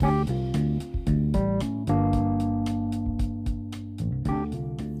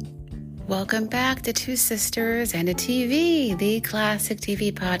Welcome back to Two Sisters and a TV, the classic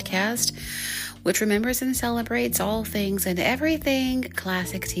TV podcast, which remembers and celebrates all things and everything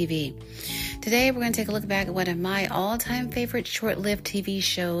classic TV. Today, we're going to take a look back at one of my all-time favorite short-lived TV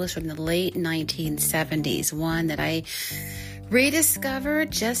shows from the late 1970s, one that I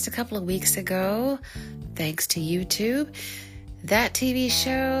rediscovered just a couple of weeks ago, thanks to YouTube. That TV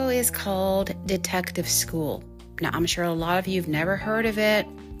show is called Detective School. Now, I'm sure a lot of you have never heard of it,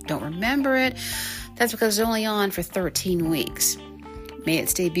 don't remember it. That's because it's only on for 13 weeks. Made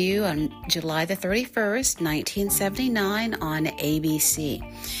its debut on July the 31st, 1979 on ABC.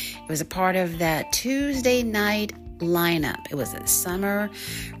 It was a part of that Tuesday night lineup. It was a summer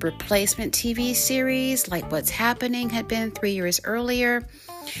replacement TV series like What's Happening had been 3 years earlier.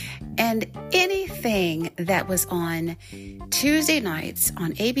 And anything that was on Tuesday nights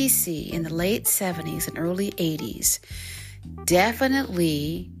on ABC in the late 70s and early 80s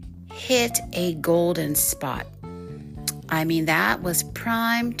definitely hit a golden spot. I mean, that was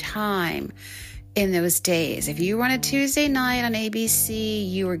prime time in those days. If you were on a Tuesday night on ABC,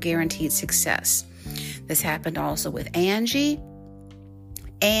 you were guaranteed success. This happened also with Angie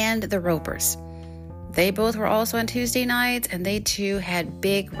and the Ropers. They both were also on Tuesday nights, and they too had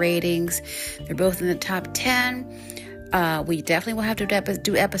big ratings. They're both in the top 10. We definitely will have to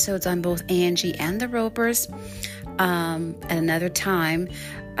do episodes on both Angie and the Ropers at another time.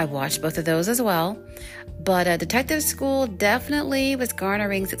 I watched both of those as well. But Detective School definitely was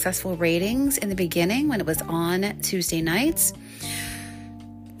garnering successful ratings in the beginning when it was on Tuesday nights.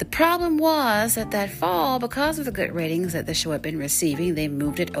 The problem was that fall, because of the good ratings that the show had been receiving, they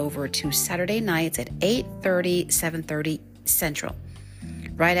moved it over to Saturday nights at 8:30, 7:30 Central,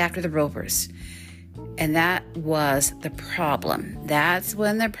 right after the Ropers. And that was the problem. That's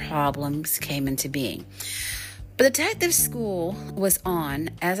when the problems came into being. But Detective School was on,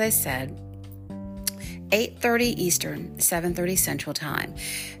 as I said, 8:30 Eastern, 7:30 Central Time.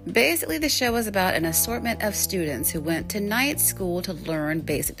 Basically, the show was about an assortment of students who went to night school to learn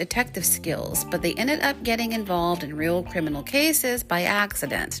basic detective skills, but they ended up getting involved in real criminal cases by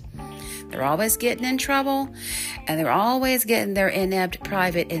accident. They're always getting in trouble, and they're always getting their inept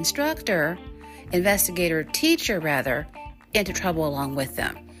private teacher, into trouble along with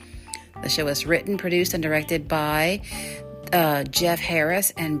them. The show was written, produced, and directed by Jeff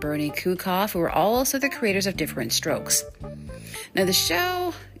Harris and Bernie Kukoff, who were also the creators of Different Strokes. Now, the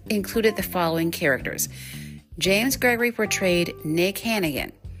show included the following characters. James Gregory portrayed Nick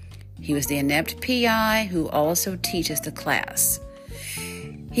Hannigan. He was the inept PI who also teaches the class.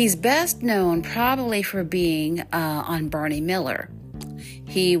 He's best known probably for being on Barney Miller.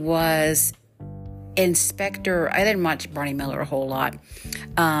 He was Inspector. I didn't watch Barney Miller a whole lot.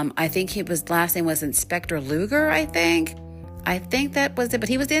 I think his last name was Inspector Luger, I think that was it, but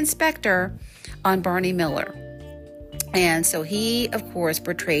he was the inspector on Barney Miller. And so he, of course,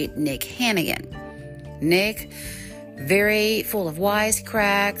 portrayed Nick Hannigan. Nick, very full of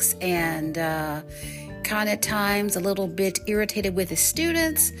wisecracks and kind of at times a little bit irritated with his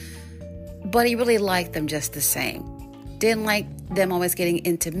students, but he really liked them just the same. Didn't like them always getting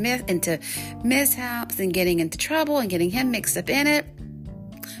into mishaps and getting into trouble and getting him mixed up in it,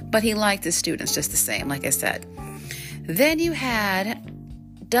 but he liked his students just the same, like I said. Then you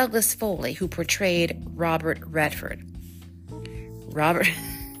had Douglas Foley, who portrayed Robert Redford.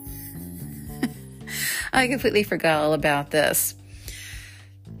 I completely forgot all about this.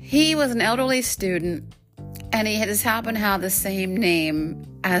 He was an elderly student, and he just happened to have the same name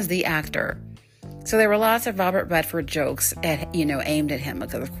as the actor. So there were lots of Robert Redford jokes aimed at him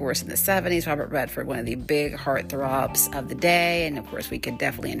because, of course, in the 70s, Robert Redford, one of the big heartthrobs of the day, and of course, we could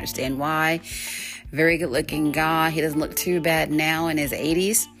definitely understand why. Very good-looking guy. He doesn't look too bad now in his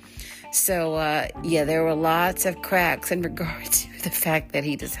 80s. So, there were lots of cracks in regard to the fact that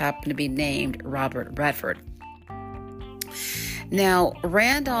he just happened to be named Robert Redford. Now,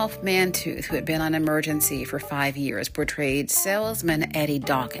 Randolph Mantooth, who had been on Emergency for 5 years, portrayed salesman Eddie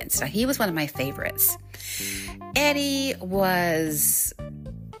Dawkins. Now, he was one of my favorites. Eddie was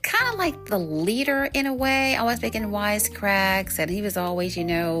kind of like the leader in a way, always making wisecracks, and he was always, he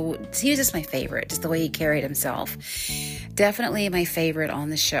was just my favorite, just the way he carried himself. Definitely my favorite on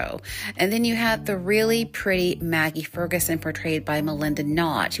the show. And then you had the really pretty Maggie Ferguson, portrayed by Melinda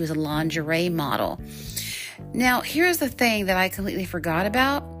Knott. She was a lingerie model. Now, here's the thing that I completely forgot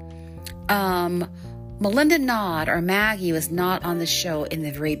about. Melinda Knott, or Maggie, was not on the show in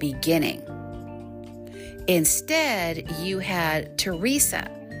the very beginning. Instead, you had Teresa,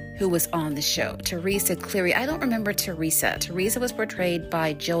 who was on the show. Teresa Cleary. I don't remember Teresa. Teresa was portrayed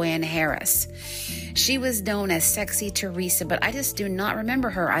by Joanne Harris. She was known as Sexy Teresa, but I just do not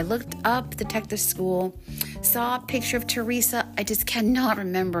remember her. I looked up Detective School, saw a picture of Teresa. I just cannot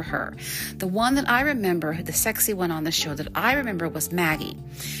remember her. The one that I remember, the sexy one on the show that I remember, was Maggie.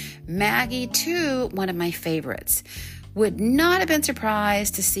 Maggie, too, one of my favorites. Would not have been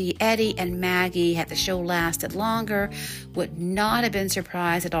surprised to see Eddie and Maggie, had the show lasted longer, would not have been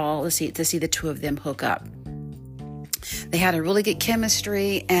surprised at all to see the two of them hook up. They had a really good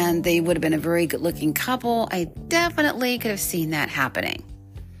chemistry, and they would have been a very good-looking couple. I definitely could have seen that happening.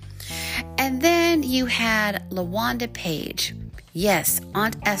 And then you had LaWanda Page. Yes,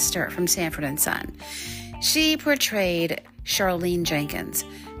 Aunt Esther from Sanford & Son. She portrayed Charlene Jenkins.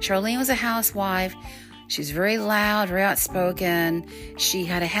 Charlene was a housewife. She was very loud, very outspoken. She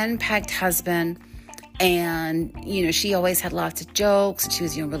had a henpecked husband, and, she always had lots of jokes. She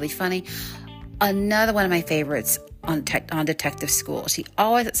was, really funny. Another one of my favorites on Detective School. She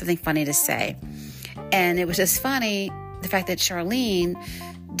always had something funny to say. And it was just funny, the fact that Charlene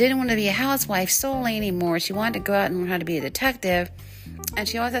didn't want to be a housewife solely anymore. She wanted to go out and learn how to be a detective. And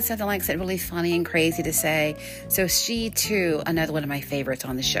she always had something like that really funny and crazy to say. So she, too, another one of my favorites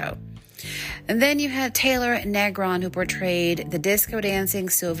on the show. And then you had Taylor Negron, who portrayed the disco dancing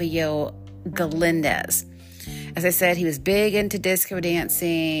Silvio Galindez. As I said, he was big into disco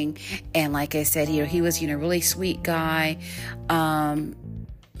dancing, and like I said, he was really sweet guy,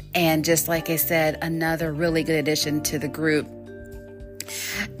 and just like I said, another really good addition to the group.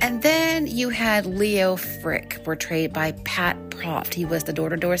 And then you had Leo Frick, portrayed by Pat Proft. He was the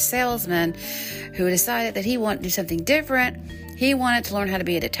door-to-door salesman who decided that he wanted to do something different. He wanted to learn how to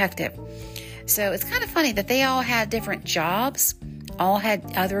be a detective. So it's kind of funny that they all had different jobs, all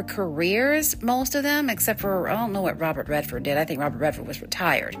had other careers, most of them, except for, I don't know what Robert Redford did. I think Robert Redford was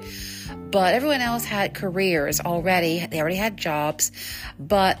retired. But everyone else had careers already. They already had jobs,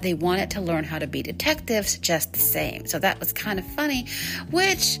 but they wanted to learn how to be detectives just the same. So that was kind of funny,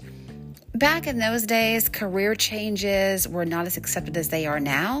 which back in those days, career changes were not as accepted as they are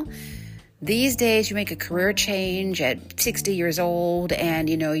now. These days, you make a career change at 60 years old and,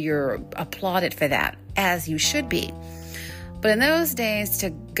 you're applauded for that, as you should be. But in those days, to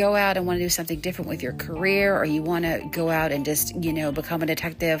go out and want to do something different with your career, or you want to go out and just, become a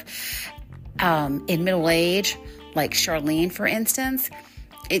detective in middle age, like Charlene, for instance,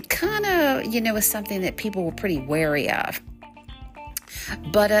 it kind of, was something that people were pretty wary of.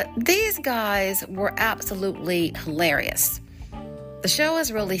 But these guys were absolutely hilarious. The show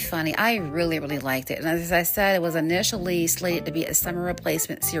was really funny. I really, really liked it. And as I said, it was initially slated to be a summer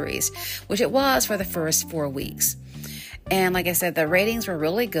replacement series, which it was for the first 4 weeks. And like I said, the ratings were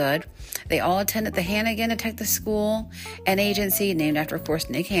really good. They all attended the Hannigan Detective School, an agency named after, of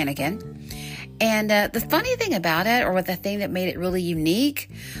course, Nick Hannigan. And the funny thing about it, or the thing that made it really unique,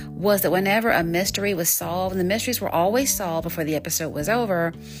 was that whenever a mystery was solved, and the mysteries were always solved before the episode was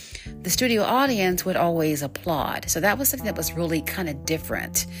over, the studio audience would always applaud. So that was something that was really kind of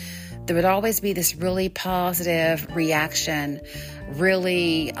different. There would always be this really positive reaction,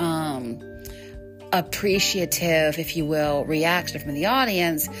 really appreciative, if you will, reaction from the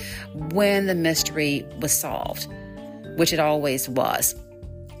audience when the mystery was solved, which it always was.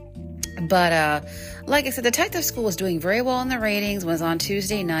 But like I said, Detective School was doing very well in the ratings, was on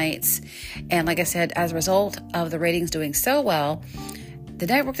Tuesday nights. And like I said, as a result of the ratings doing so well, the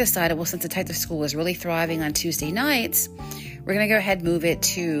network decided, well, since Detective School was really thriving on Tuesday nights, we're going to go ahead and move it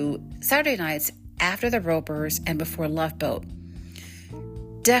to Saturday nights after The Ropers and before Love Boat.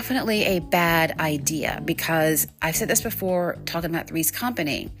 Definitely a bad idea, because I've said this before talking about Three's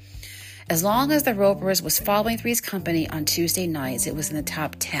Company. As long as The Ropers was following Three's Company on Tuesday nights, it was in the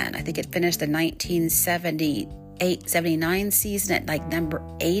top 10. I think it finished the 1978-79 season at like number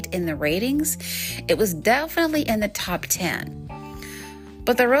 8 in the ratings. It was definitely in the top 10.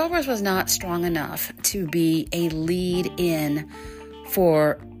 But The Ropers was not strong enough to be a lead-in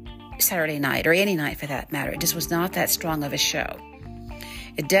for Saturday night, or any night for that matter. It just was not that strong of a show.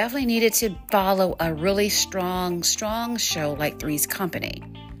 It definitely needed to follow a really strong show like Three's Company,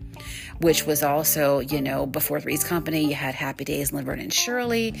 which was also, before Three's Company, you had Happy Days, Laverne and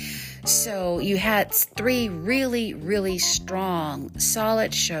Shirley. So you had 3 really, really strong,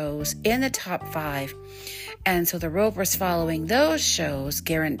 solid shows in the top 5. And so The Ropers following those shows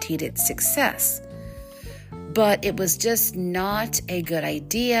guaranteed its success. But it was just not a good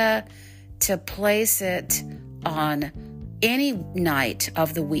idea to place it on any night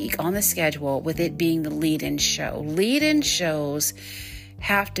of the week on the schedule with it being the lead-in show. Lead-in shows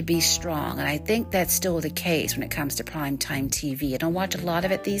have to be strong. And I think that's still the case when it comes to primetime TV. I don't watch a lot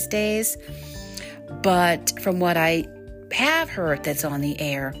of it these days, but from what I have heard that's on the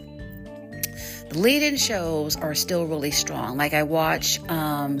air, the lead-in shows are still really strong. Like I watch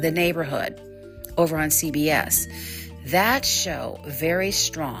The Neighborhood over on CBS. That show, very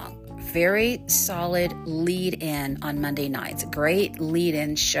strong, very solid lead-in on Monday nights. A great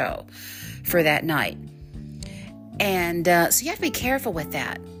lead-in show for that night. And so you have to be careful with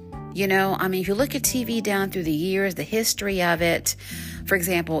that. You know, I mean, if you look at TV down through the years, the history of it, for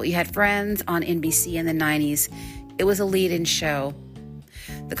example, you had Friends on NBC in the 90s. It was a lead-in show.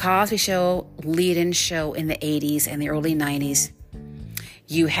 The Cosby Show, lead-in show in the 80s and the early 90s.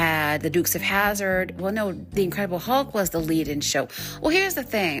 You had the Dukes of Hazzard. Well, no, The Incredible Hulk was the lead-in show. Well, here's the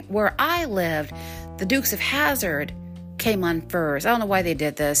thing. Where I lived, the Dukes of Hazzard came on first. I don't know why they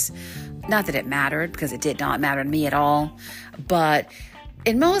did this. Not that it mattered, because it did not matter to me at all. But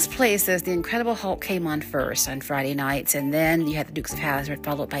in most places, The Incredible Hulk came on first on Friday nights, and then you had the Dukes of Hazzard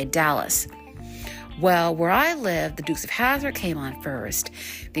followed by Dallas. Well, where I lived, the Dukes of Hazzard came on first.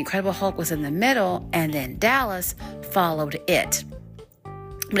 The Incredible Hulk was in the middle, and then Dallas followed it.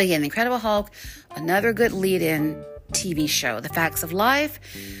 But again, The Incredible Hulk, another good lead-in TV show. The Facts of Life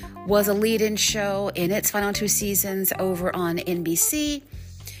was a lead-in show in its final 2 seasons over on NBC,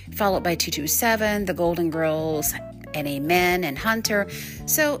 followed by 227, The Golden Girls, and Amen, and Hunter.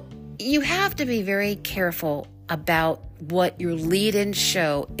 So you have to be very careful about what your lead-in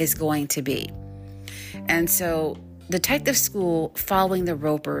show is going to be. And so Detective School following the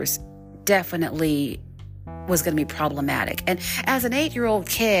Ropers definitely was going to be problematic. And as an 8-year-old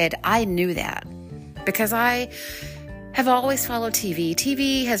kid, I knew that because I have always followed TV.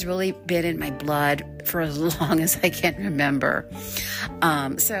 TV has really been in my blood for as long as I can remember.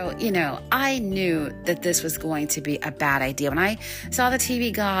 So, you know, I knew that this was going to be a bad idea. When I saw the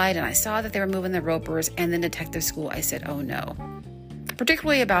TV guide and I saw that they were moving the Ropers and then Detective School, I said, oh no.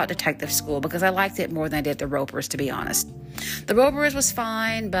 Particularly about Detective School, because I liked it more than I did the Ropers, to be honest. The Ropers was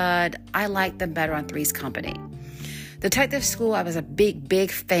fine, but I liked them better on Three's Company. Detective School, I was a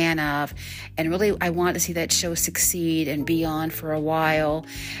big fan of, and really I wanted to see that show succeed and be on for a while.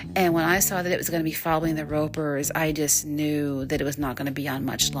 And when I saw that it was going to be following the Ropers, I just knew that it was not going to be on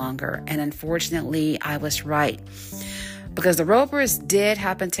much longer. And unfortunately, I was right. Because the Ropers did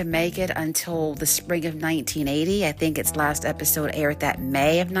happen to make it until the spring of 1980. I think its last episode aired that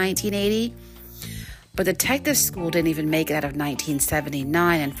May of 1980. But Detective School didn't even make it out of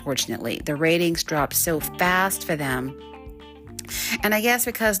 1979, unfortunately. The ratings dropped so fast for them. And I guess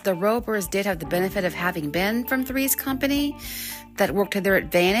because the Ropers did have the benefit of having been from Three's Company, that worked to their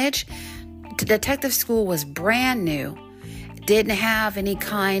advantage. Detective School was brand new. Didn't have any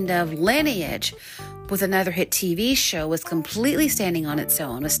kind of lineage with another hit TV show, was completely standing on its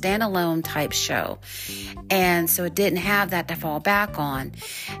own, a standalone type show. And so it didn't have that to fall back on.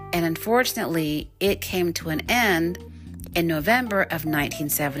 And unfortunately, it came to an end in November of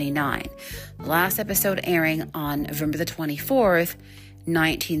 1979. The last episode airing on November the 24th,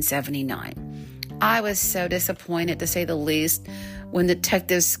 1979. I was so disappointed, to say the least, when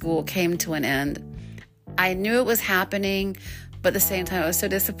Detective School came to an end. I knew it was happening, but at the same time, I was so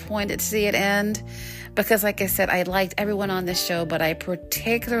disappointed to see it end. Because like I said, I liked everyone on this show, but I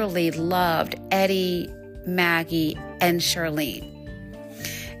particularly loved Eddie, Maggie, and Charlene.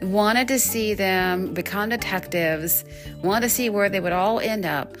 Wanted to see them become detectives, wanted to see where they would all end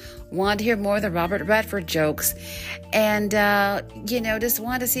up, wanted to hear more of the Robert Redford jokes, and, just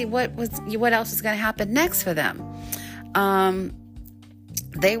wanted to see what else was going to happen next for them.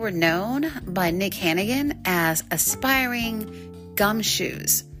 They were known by Nick Hannigan as aspiring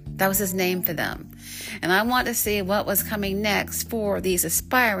gumshoes. That was his name for them. And I wanted to see what was coming next for these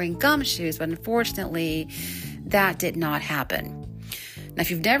aspiring gumshoes, but unfortunately, that did not happen. Now,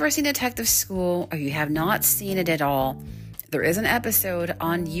 if you've never seen Detective School, or you have not seen it at all, there is an episode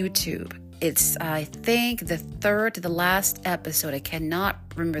on YouTube. It's, I think, the third to the last episode. I cannot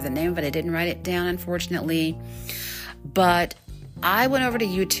remember the name of it. I didn't write it down, unfortunately. But I went over to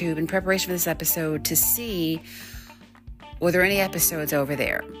YouTube in preparation for this episode to see were there any episodes over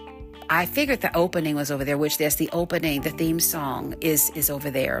there. I figured the opening was over there, which there's the opening, the theme song is over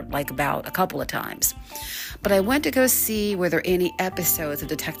there, like about a couple of times. But I went to go see were there any episodes of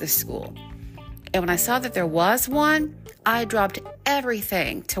Detective School. And when I saw that there was one, I dropped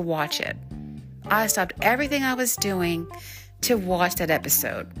everything to watch it. I stopped everything I was doing to watch that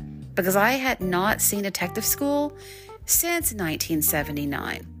episode because I had not seen Detective School since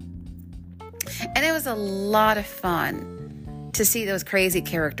 1979. And it was a lot of fun to see those crazy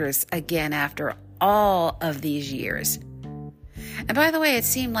characters again after all of these years. And by the way, it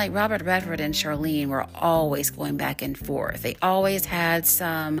seemed like Robert Redford and Charlene were always going back and forth. They always had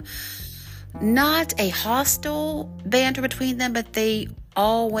some, not a hostile banter between them, but they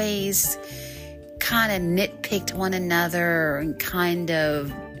always kind of nitpicked one another and kind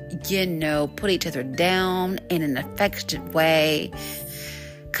of, put each other down in an affectionate way.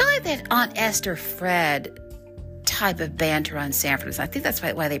 Kind of that Aunt Esther Fred type of banter on Sanford. I think that's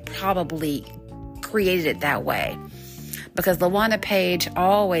why they probably created it that way. Because LaWanda Page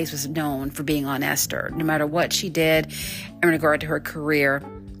always was known for being Aunt Esther. No matter what she did in regard to her career,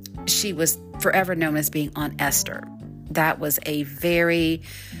 she was forever known as being Aunt Esther. That was a very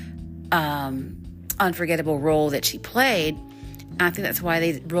unforgettable role that she played. And I think that's why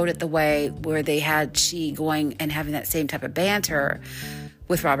they wrote it the way where they had she going and having that same type of banter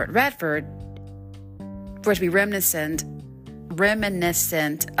with Robert Redford for it to be reminiscent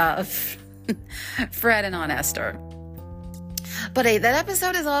of Fred and Aunt Esther. But hey, that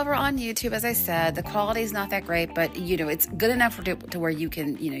episode is over on YouTube. As I said, the quality is not that great, but it's good enough to where you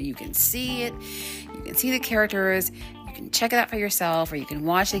can see it, you can see the characters, you can check it out for yourself, or you can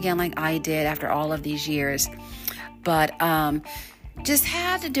watch it again like I did after all of these years. But just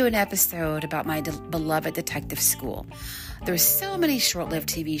had to do an episode about my beloved detective school. There were so many short-lived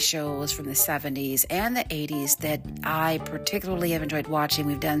TV shows from the 70s and the 80s that I particularly have enjoyed watching.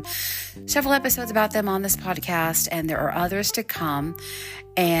 We've done several episodes about them on this podcast, and there are others to come.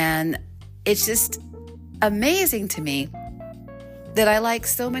 And it's just amazing to me that I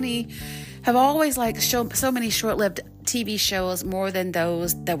have always liked so many short-lived TV shows more than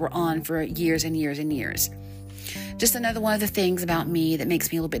those that were on for years and years and years. Just another one of the things about me that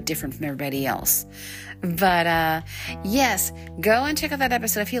makes me a little bit different from everybody else. But yes, go and check out that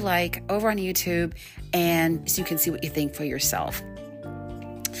episode if you like over on YouTube, and so you can see what you think for yourself.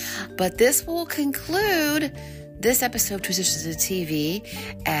 But this will conclude this episode of Two Sisters of TV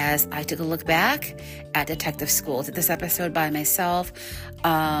as I took a look back at Detective School. I did this episode by myself.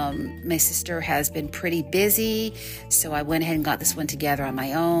 My sister has been pretty busy, so I went ahead and got this one together on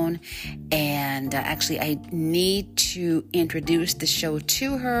my own. And actually, I need to introduce the show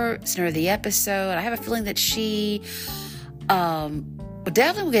to her, send her the episode. I have a feeling that she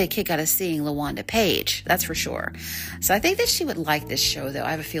definitely will get a kick out of seeing LaWanda Page. That's for sure. So I think that she would like this show, though. I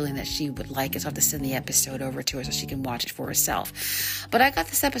have a feeling that she would like it. So I'll have to send the episode over to her so she can watch it for herself. But I got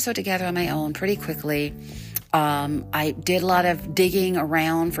this episode together on my own pretty quickly. I did a lot of digging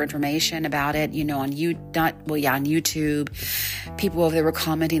around for information about it, on YouTube. People over there were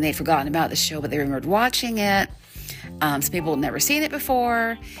commenting they'd forgotten about the show, but they remembered watching it. Some people had never seen it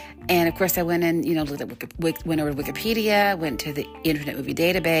before. And of course, I went and, went over to Wikipedia, went to the Internet Movie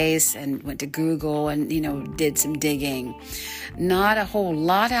Database, and went to Google and, did some digging. Not a whole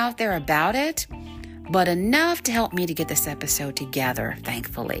lot out there about it, but enough to help me to get this episode together,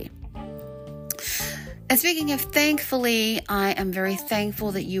 thankfully. And speaking of thankfully, I am very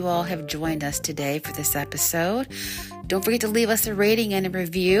thankful that you all have joined us today for this episode. Don't forget to leave us a rating and a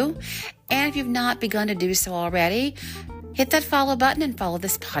review. And if you've not begun to do so already, hit that follow button and follow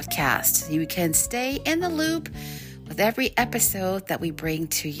this podcast so you can stay in the loop with every episode that we bring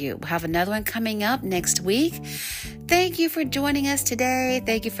to you. We'll have another one coming up next week. Thank you for joining us today.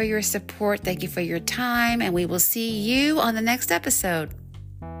 Thank you for your support. Thank you for your time. And we will see you on the next episode.